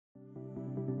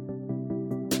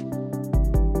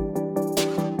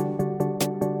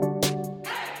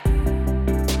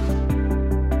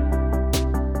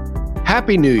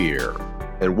Happy New Year,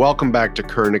 and welcome back to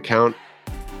Current Account.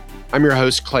 I'm your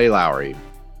host, Clay Lowry.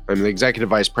 I'm the Executive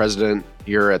Vice President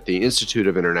here at the Institute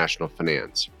of International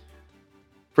Finance.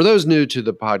 For those new to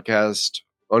the podcast,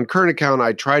 on Current Account,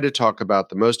 I try to talk about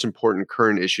the most important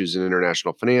current issues in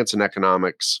international finance and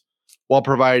economics while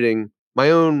providing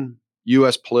my own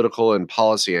U.S. political and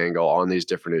policy angle on these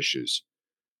different issues.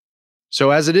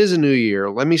 So as it is a new year,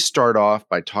 let me start off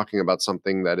by talking about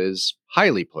something that is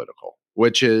highly political,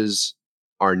 which is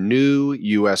our new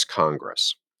U.S.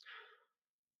 Congress.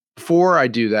 Before I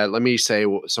do that, let me say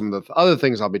some of the other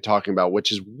things I'll be talking about,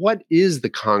 which is what is the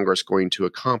Congress going to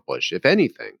accomplish, if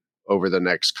anything, over the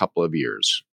next couple of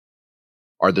years?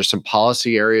 Are there some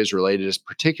policy areas related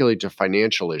particularly to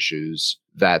financial issues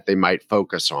that they might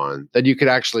focus on that you could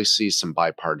actually see some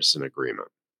bipartisan agreement?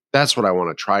 That's what I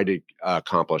want to try to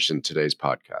accomplish in today's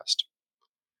podcast.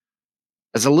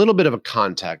 As a little bit of a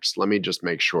context, let me just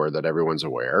make sure that everyone's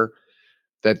aware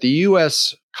that the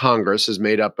U.S. Congress is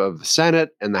made up of the Senate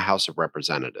and the House of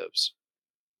Representatives.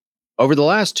 Over the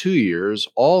last 2 years,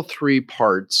 all three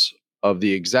parts of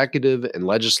the executive and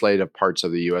legislative parts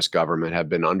of the U.S. government have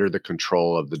been under the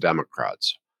control of the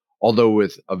Democrats, although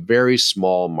with a very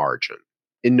small margin.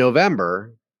 In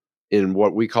November, in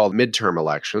what we call midterm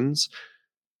elections,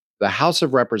 the House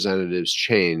of Representatives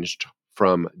changed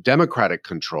from Democratic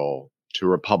control to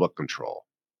Republican control.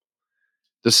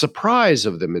 The surprise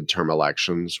of the midterm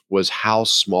elections was how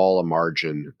small a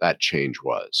margin that change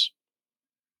was.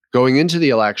 Going into the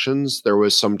elections, there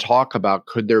was some talk about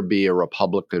could there be a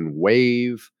Republican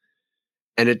wave,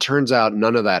 and it turns out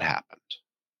none of that happened.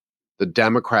 The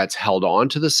Democrats held on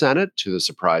to the Senate to the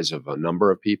surprise of a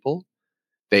number of people.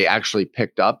 They actually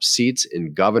picked up seats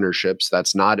in governorships.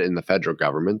 That's not in the federal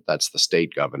government, that's the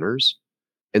state governors.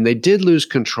 And they did lose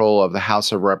control of the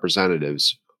House of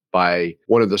Representatives by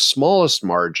one of the smallest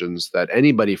margins that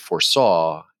anybody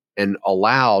foresaw and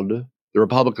allowed the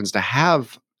Republicans to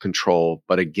have control,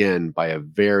 but again, by a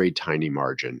very tiny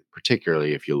margin,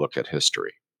 particularly if you look at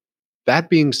history. That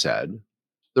being said,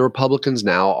 the Republicans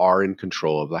now are in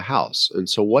control of the House. And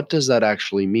so what does that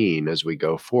actually mean as we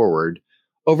go forward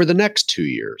over the next 2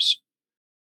 years?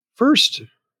 First,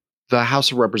 the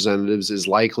House of Representatives is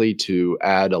likely to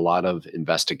add a lot of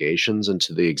investigations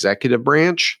into the executive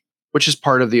branch, which is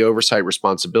part of the oversight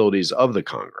responsibilities of the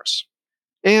Congress.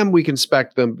 And we can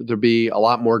expect them to be a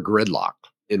lot more gridlock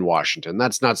in Washington.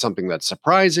 That's not something that's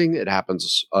surprising. It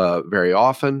happens very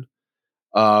often,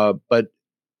 but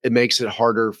it makes it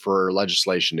harder for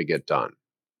legislation to get done.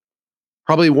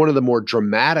 Probably one of the more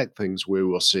dramatic things we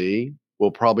will see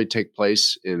will probably take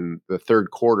place in the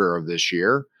third quarter of this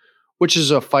year, which is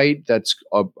a fight that's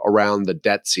around the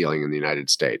debt ceiling in the United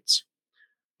States.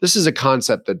 This is a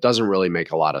concept that doesn't really make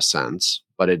a lot of sense,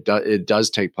 but it does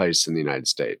take place in the United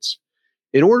States.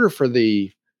 In order for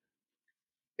the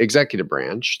executive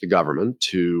branch, the government,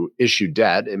 to issue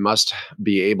debt, it must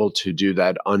be able to do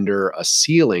that under a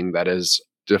ceiling that is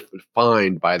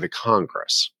defined by the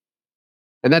Congress.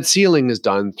 And that ceiling is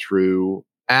done through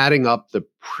adding up the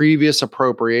previous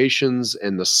appropriations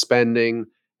and the spending,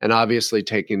 and obviously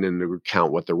taking into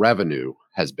account what the revenue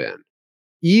has been.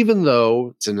 Even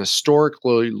though it's an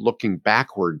historically looking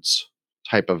backwards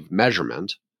type of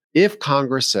measurement, if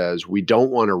Congress says we don't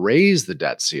want to raise the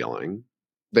debt ceiling,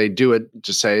 they do it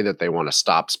to say that they want to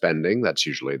stop spending. That's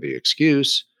usually the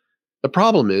excuse. The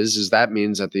problem is that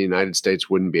means that the United States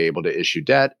wouldn't be able to issue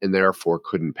debt and therefore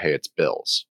couldn't pay its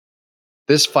bills.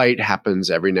 This fight happens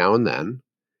every now and then,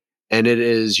 and it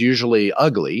is usually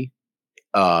ugly,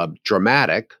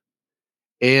 dramatic,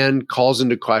 and calls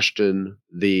into question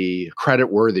the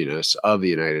creditworthiness of the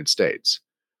United States.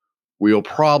 We will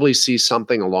probably see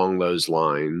something along those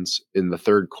lines in the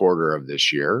third quarter of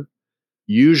this year.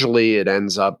 Usually it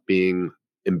ends up being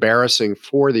embarrassing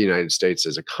for the United States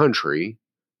as a country,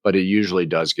 but it usually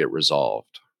does get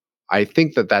resolved. I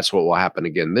think that that's what will happen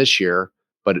again this year,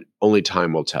 but only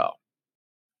time will tell.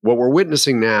 What we're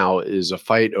witnessing now is a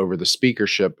fight over the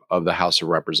speakership of the House of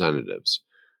Representatives.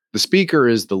 The Speaker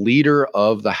is the leader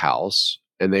of the House,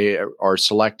 and they are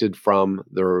selected from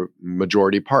the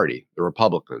majority party, the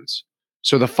Republicans.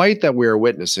 So the fight that we're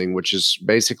witnessing, which is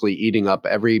basically eating up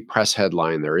every press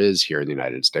headline there is here in the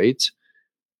United States,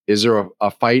 is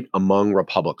a fight among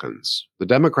Republicans. The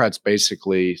Democrats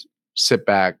basically sit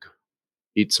back,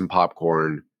 eat some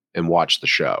popcorn, and watch the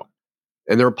show.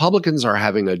 And the Republicans are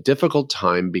having a difficult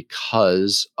time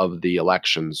because of the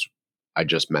elections I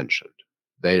just mentioned.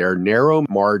 Their narrow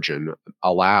margin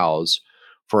allows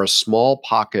for a small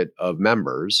pocket of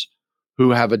members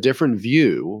who have a different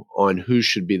view on who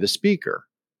should be the speaker.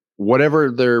 whatever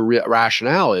their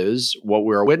rationale is, what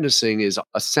we're witnessing is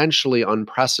essentially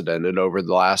unprecedented over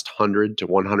the last 100 to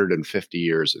 150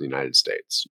 years in the United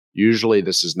States. Usually,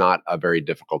 this is not a very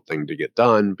difficult thing to get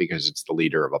done because it's the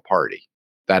leader of a party.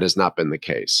 That has not been the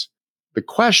case. The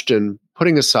question,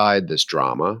 putting aside this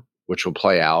drama, which will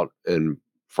play out and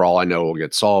for all I know will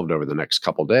get solved over the next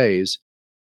couple days,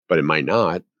 but it might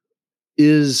not,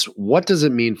 is what does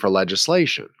it mean for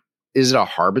legislation? Is it a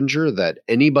harbinger that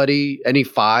anybody, any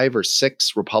 5 or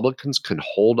 6 Republicans can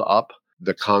hold up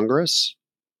the Congress?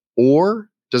 Or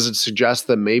does it suggest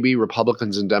that maybe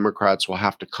Republicans and Democrats will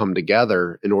have to come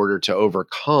together in order to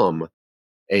overcome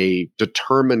a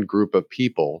determined group of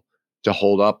people to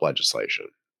hold up legislation?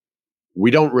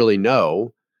 We don't really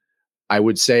know. I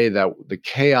would say that the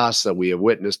chaos that we have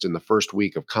witnessed in the first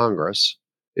week of Congress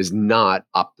is not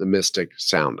optimistic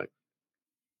sounding.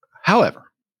 However,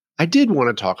 I did want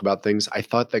to talk about things I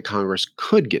thought that Congress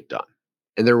could get done.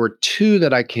 And there were 2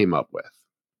 that I came up with.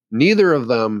 Neither of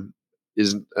them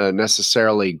is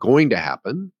necessarily going to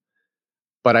happen,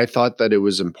 but I thought that it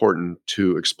was important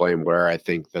to explain where I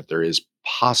think that there is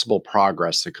possible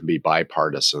progress that could be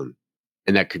bipartisan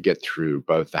and that could get through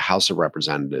both the House of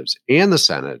Representatives and the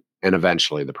Senate and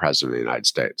eventually the President of the United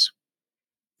States.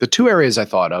 The 2 areas I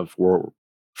thought of were,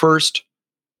 first,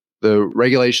 the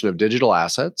regulation of digital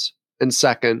assets, and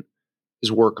second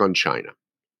is work on China.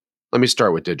 Let me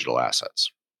start with digital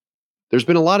assets. There's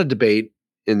been a lot of debate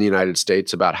in the United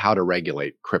States about how to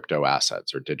regulate crypto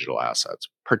assets or digital assets,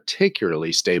 particularly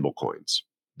stablecoins.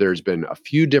 There's been a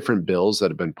few different bills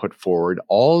that have been put forward.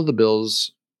 All of the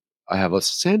bills have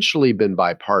essentially been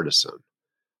bipartisan,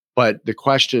 but the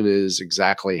question is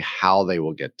exactly how they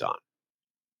will get done.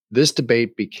 This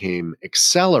debate became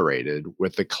accelerated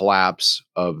with the collapse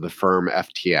of the firm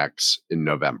FTX in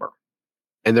November.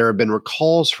 And there have been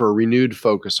calls for a renewed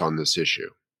focus on this issue.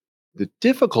 The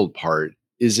difficult part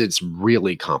is it's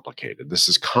really complicated. This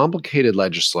is complicated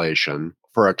legislation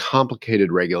for a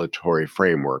complicated regulatory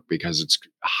framework because it's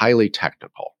highly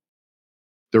technical.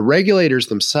 The regulators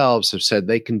themselves have said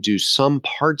they can do some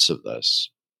parts of this,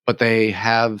 but they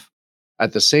have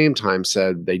at the same time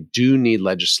said they do need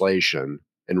legislation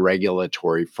and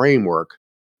regulatory framework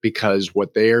because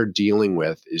what they're dealing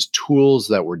with is tools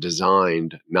that were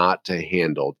designed not to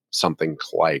handle something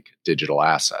like digital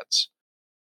assets.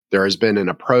 There has been an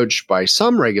approach by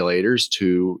some regulators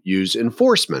to use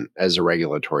enforcement as a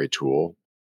regulatory tool,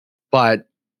 but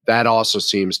that also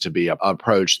seems to be an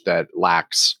approach that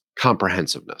lacks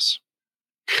comprehensiveness.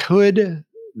 Could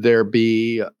there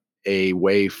be a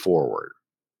way forward?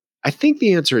 I think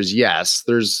the answer is yes.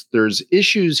 There's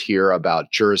issues here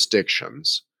about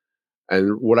jurisdictions.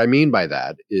 And what I mean by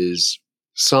that is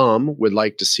some would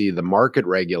like to see the market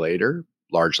regulator,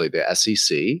 largely the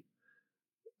SEC,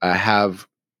 have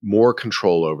more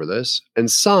control over this. And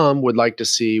some would like to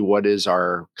see what is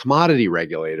our commodity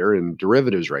regulator and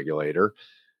derivatives regulator,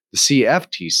 the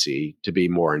CFTC, to be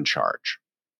more in charge.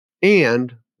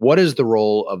 And what is the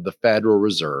role of the Federal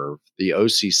Reserve, the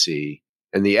OCC,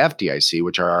 and the FDIC,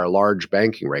 which are our large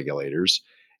banking regulators,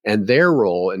 and their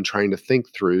role in trying to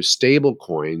think through stable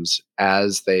coins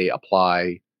as they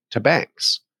apply to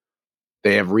banks?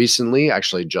 They have recently,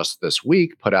 actually just this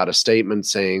week, put out a statement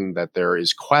saying that there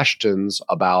is questions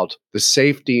about the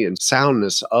safety and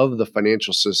soundness of the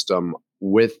financial system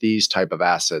with these type of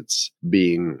assets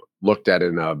being looked at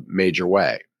in a major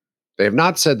way. They have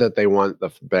not said that they want the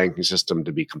banking system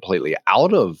to be completely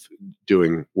out of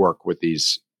doing work with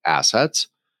these assets,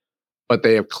 but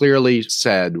they have clearly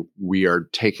said we are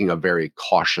taking a very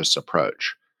cautious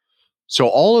approach. So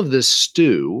all of this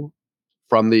stew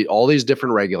from all these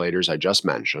different regulators I just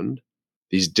mentioned,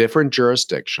 these different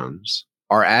jurisdictions,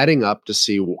 are adding up to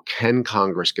see, can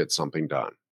Congress get something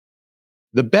done?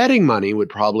 The betting money would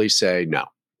probably say no.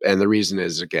 And the reason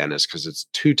is, again, is because it's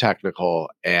too technical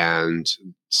and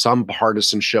some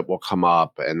partisanship will come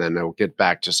up, and then it'll get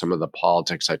back to some of the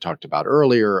politics I talked about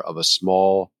earlier of a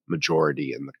small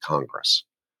majority in the Congress.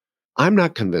 I'm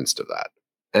not convinced of that.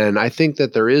 And I think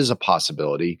that there is a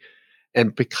possibility.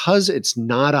 And because it's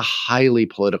not a highly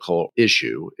political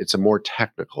issue, it's a more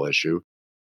technical issue.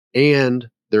 And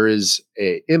there is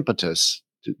an impetus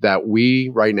that we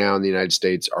right now in the United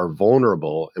States are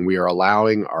vulnerable, and we are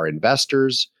allowing our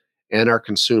investors and our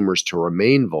consumers to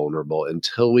remain vulnerable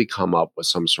until we come up with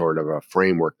some sort of a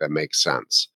framework that makes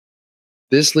sense.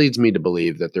 This leads me to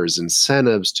believe that there's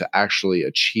incentives to actually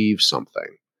achieve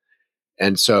something.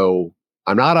 And so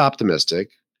I'm not optimistic,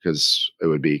 because it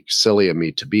would be silly of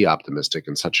me to be optimistic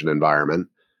in such an environment,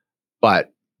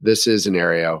 but this is an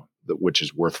area which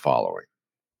is worth following.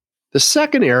 The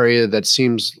second area that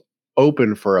seems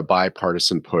open for a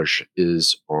bipartisan push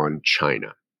is on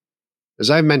China. As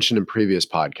I've mentioned in previous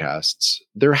podcasts,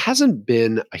 there hasn't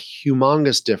been a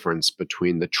humongous difference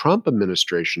between the Trump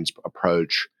administration's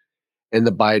approach and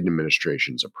the Biden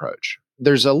administration's approach.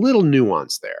 There's a little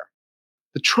nuance there.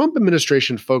 The Trump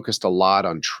administration focused a lot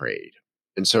on trade,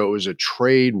 and so it was a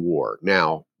trade war.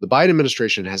 Now, the Biden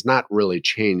administration has not really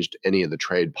changed any of the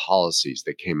trade policies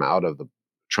that came out of the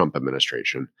Trump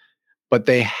administration, but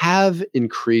they have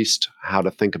increased how to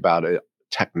think about it,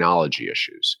 technology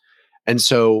issues. And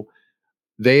so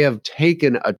they have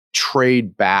taken a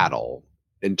trade battle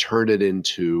and turned it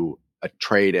into a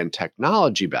trade and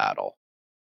technology battle.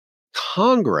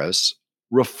 Congress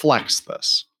reflects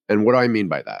this. And what do I mean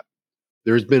by that?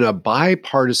 There's been a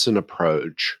bipartisan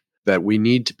approach that we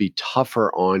need to be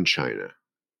tougher on China.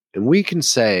 And we can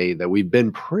say that we've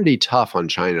been pretty tough on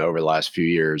China over the last few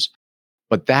years,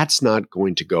 but that's not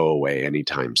going to go away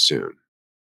anytime soon.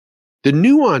 The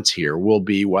nuance here will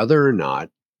be whether or not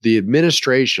the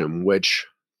administration, which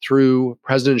through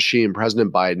President Xi and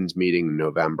President Biden's meeting in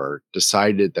November,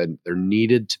 decided that there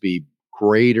needed to be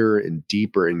greater and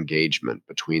deeper engagement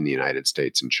between the United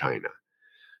States and China.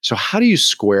 So how do you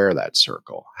square that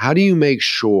circle? How do you make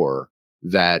sure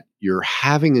that you're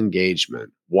having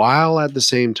engagement while at the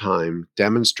same time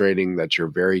demonstrating that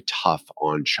you're very tough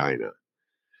on China?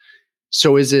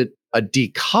 So is it a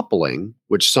decoupling,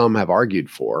 which some have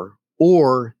argued for,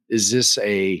 or is this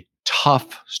a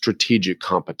tough strategic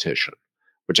competition,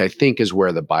 which I think is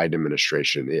where the Biden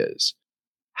administration is?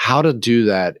 How to do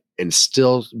that and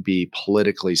still be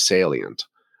politically salient,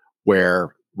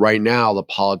 where right now the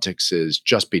politics is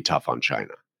just be tough on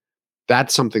China.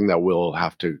 That's something that we'll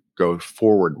have to go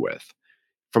forward with.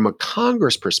 From a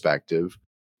Congress perspective,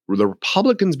 the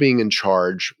Republicans being in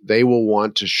charge, they will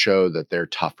want to show that they're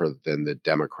tougher than the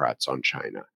Democrats on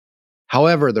China.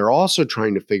 However, they're also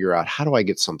trying to figure out, how do I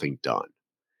get something done?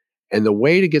 And the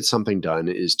way to get something done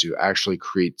is to actually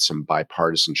create some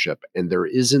bipartisanship. And there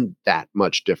isn't that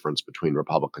much difference between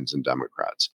Republicans and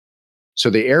Democrats. So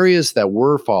the areas that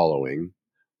we're following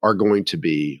are going to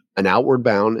be an outward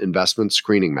bound investment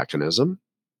screening mechanism,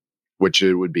 which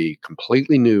it would be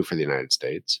completely new for the United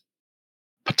States.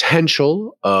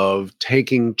 Potential of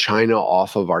taking China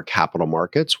off of our capital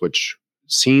markets, which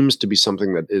seems to be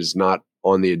something that is not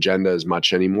on the agenda as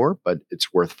much anymore, but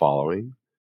it's worth following.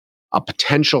 A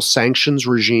potential sanctions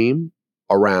regime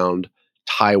around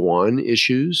Taiwan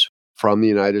issues from the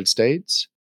United States,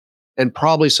 and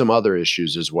probably some other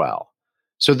issues as well.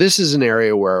 So this is an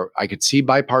area where I could see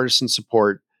bipartisan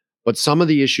support, but some of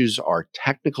the issues are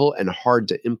technical and hard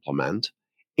to implement,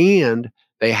 and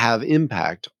they have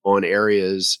impact on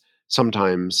areas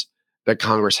sometimes that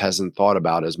Congress hasn't thought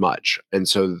about as much. And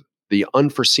so the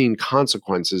unforeseen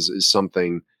consequences is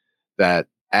something that,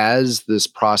 as this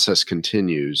process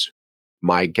continues,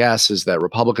 my guess is that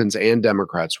Republicans and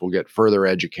Democrats will get further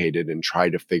educated and try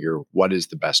to figure what is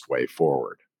the best way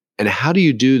forward. And how do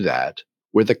you do that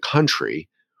with a country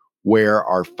where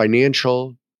our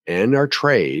financial and our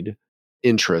trade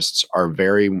interests are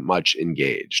very much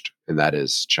engaged? And that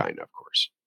is China, of course.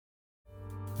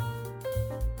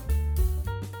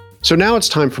 So now it's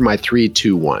time for my 3,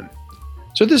 2, 1.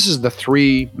 So this is the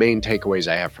 3 main takeaways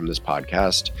I have from this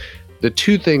podcast. The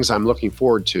 2 things I'm looking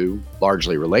forward to,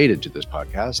 largely related to this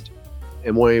podcast,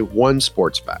 and one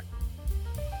sports fact.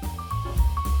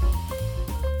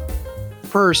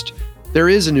 First, there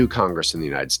is a new Congress in the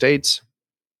United States,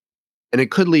 and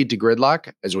it could lead to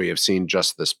gridlock, as we have seen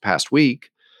just this past week.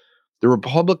 The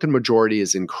Republican majority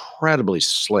is incredibly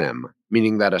slim,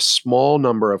 meaning that a small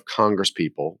number of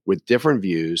congresspeople with different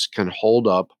views can hold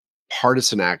up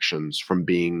partisan actions from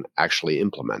being actually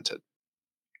implemented.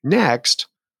 Next,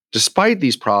 despite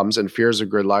these problems and fears of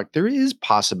gridlock, there is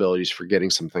possibilities for getting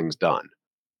some things done.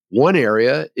 One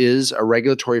area is a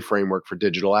regulatory framework for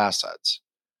digital assets.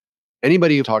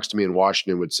 Anybody who talks to me in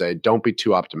Washington would say, don't be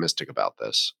too optimistic about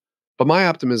this. But my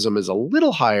optimism is a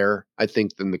little higher, I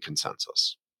think, than the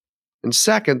consensus. And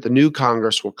second, the new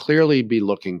Congress will clearly be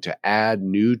looking to add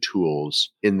new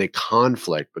tools in the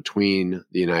conflict between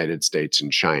the United States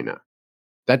and China.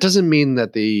 That doesn't mean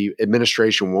that the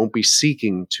administration won't be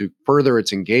seeking to further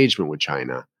its engagement with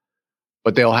China,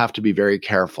 but they'll have to be very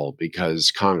careful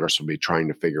because Congress will be trying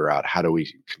to figure out, how do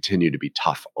we continue to be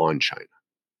tough on China?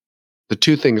 The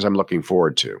 2 things I'm looking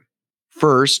forward to.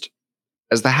 First,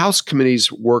 as the House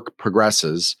committee's work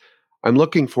progresses, I'm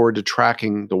looking forward to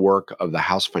tracking the work of the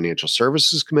House Financial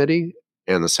Services Committee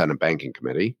and the Senate Banking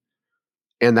Committee,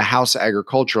 and the House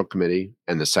Agricultural Committee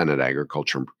and the Senate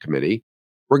Agriculture Committee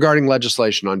regarding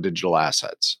legislation on digital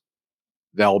assets.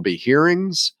 There'll be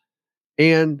hearings,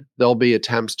 and there'll be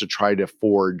attempts to try to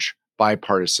forge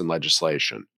bipartisan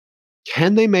legislation.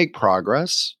 Can they make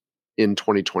progress in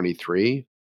 2023?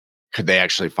 Could they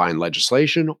actually find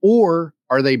legislation, or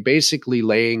are they basically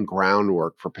laying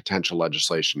groundwork for potential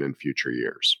legislation in future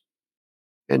years?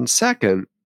 And second,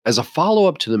 as a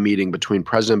follow-up to the meeting between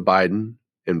President Biden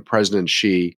and President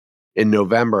Xi in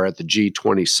November at the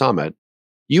G20 summit,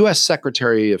 U.S.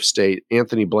 Secretary of State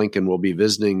Antony Blinken will be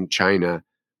visiting China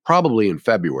probably in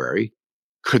February.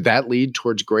 Could that lead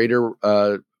towards greater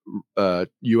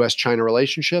U.S.-China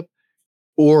relationship?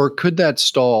 Or could that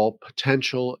stall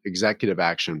potential executive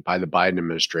action by the Biden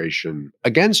administration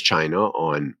against China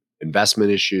on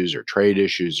investment issues or trade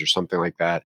issues or something like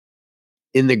that,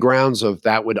 in the grounds of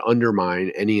that would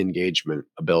undermine any engagement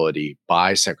ability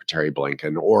by Secretary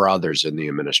Blinken or others in the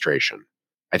administration?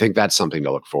 I think that's something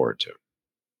to look forward to.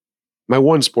 My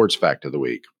one sports fact of the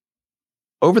week.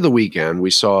 Over the weekend,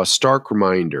 we saw a stark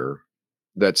reminder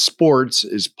that sports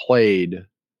is played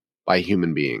by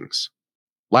human beings.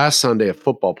 Last Sunday, a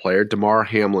football player, Damar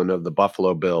Hamlin of the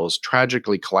Buffalo Bills,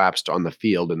 tragically collapsed on the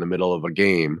field in the middle of a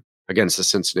game against the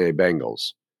Cincinnati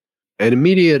Bengals. An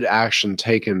immediate action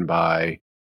taken by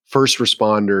first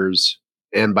responders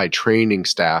and by training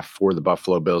staff for the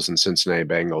Buffalo Bills and Cincinnati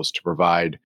Bengals to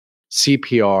provide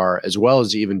CPR as well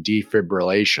as even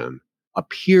defibrillation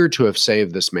appear to have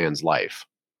saved this man's life.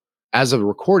 As of the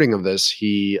recording of this,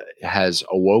 he has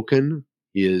awoken,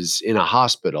 he is in a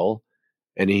hospital,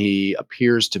 and he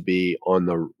appears to be on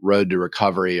the road to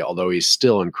recovery, although he's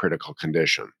still in critical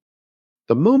condition.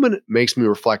 The moment makes me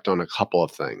reflect on a couple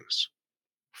of things.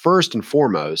 First and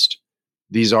foremost,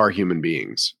 these are human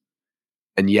beings.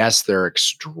 And yes, they're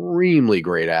extremely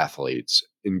great athletes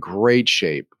in great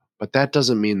shape, but that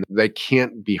doesn't mean they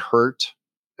can't be hurt,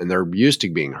 and they're used to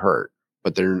being hurt,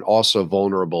 but they're also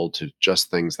vulnerable to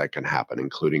just things that can happen,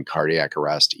 including cardiac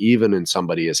arrest, even in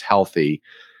somebody as healthy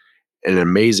and in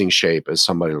amazing shape as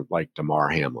somebody like Damar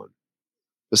Hamlin.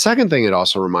 The second thing it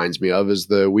also reminds me of is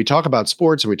we talk about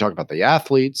sports and we talk about the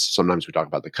athletes. Sometimes we talk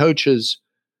about the coaches,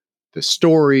 the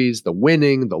stories, the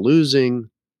winning, the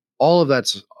losing. All of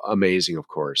that's amazing, of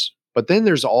course. But then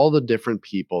there's all the different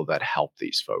people that help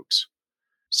these folks.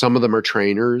 Some of them are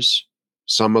trainers.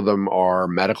 Some of them are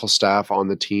medical staff on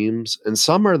the teams. And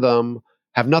some of them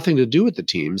have nothing to do with the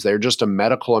teams. They're just a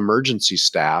medical emergency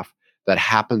staff that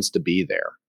happens to be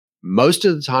there. Most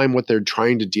of the time, what they're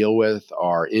trying to deal with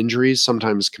are injuries.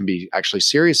 Sometimes can be actually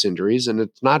serious injuries. And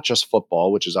it's not just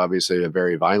football, which is obviously a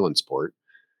very violent sport.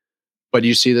 But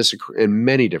you see this in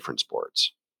many different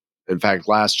sports. In fact,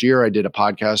 last year I did a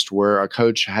podcast where a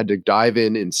coach had to dive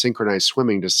in synchronized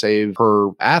swimming to save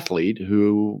her athlete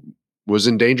who was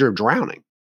in danger of drowning.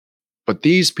 But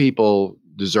these people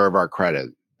deserve our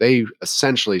credit. They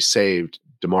essentially saved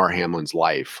Damar Hamlin's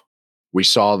life. We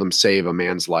saw them save a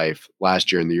man's life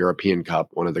last year in the European Cup,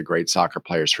 one of the great soccer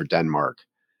players for Denmark.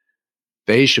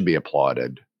 They should be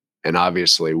applauded. And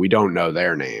obviously, we don't know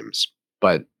their names,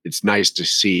 but it's nice to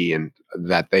see and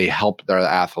that they help their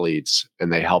athletes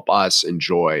and they help us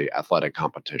enjoy athletic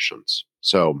competitions.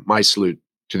 So my salute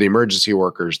to the emergency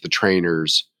workers, the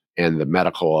trainers, and the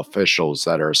medical officials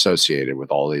that are associated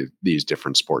with all these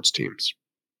different sports teams.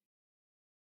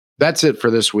 That's it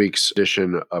for this week's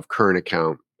edition of Current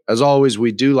Account. As always,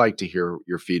 we do like to hear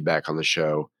your feedback on the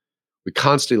show. We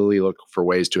constantly look for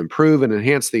ways to improve and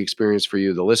enhance the experience for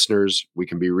you, the listeners. We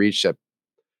can be reached at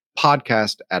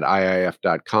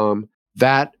podcast@iif.com.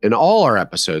 That and all our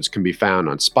episodes can be found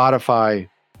on Spotify,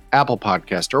 Apple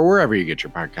Podcast, or wherever you get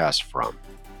your podcasts from.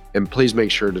 And please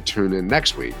make sure to tune in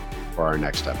next week for our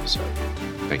next episode.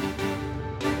 Thank you.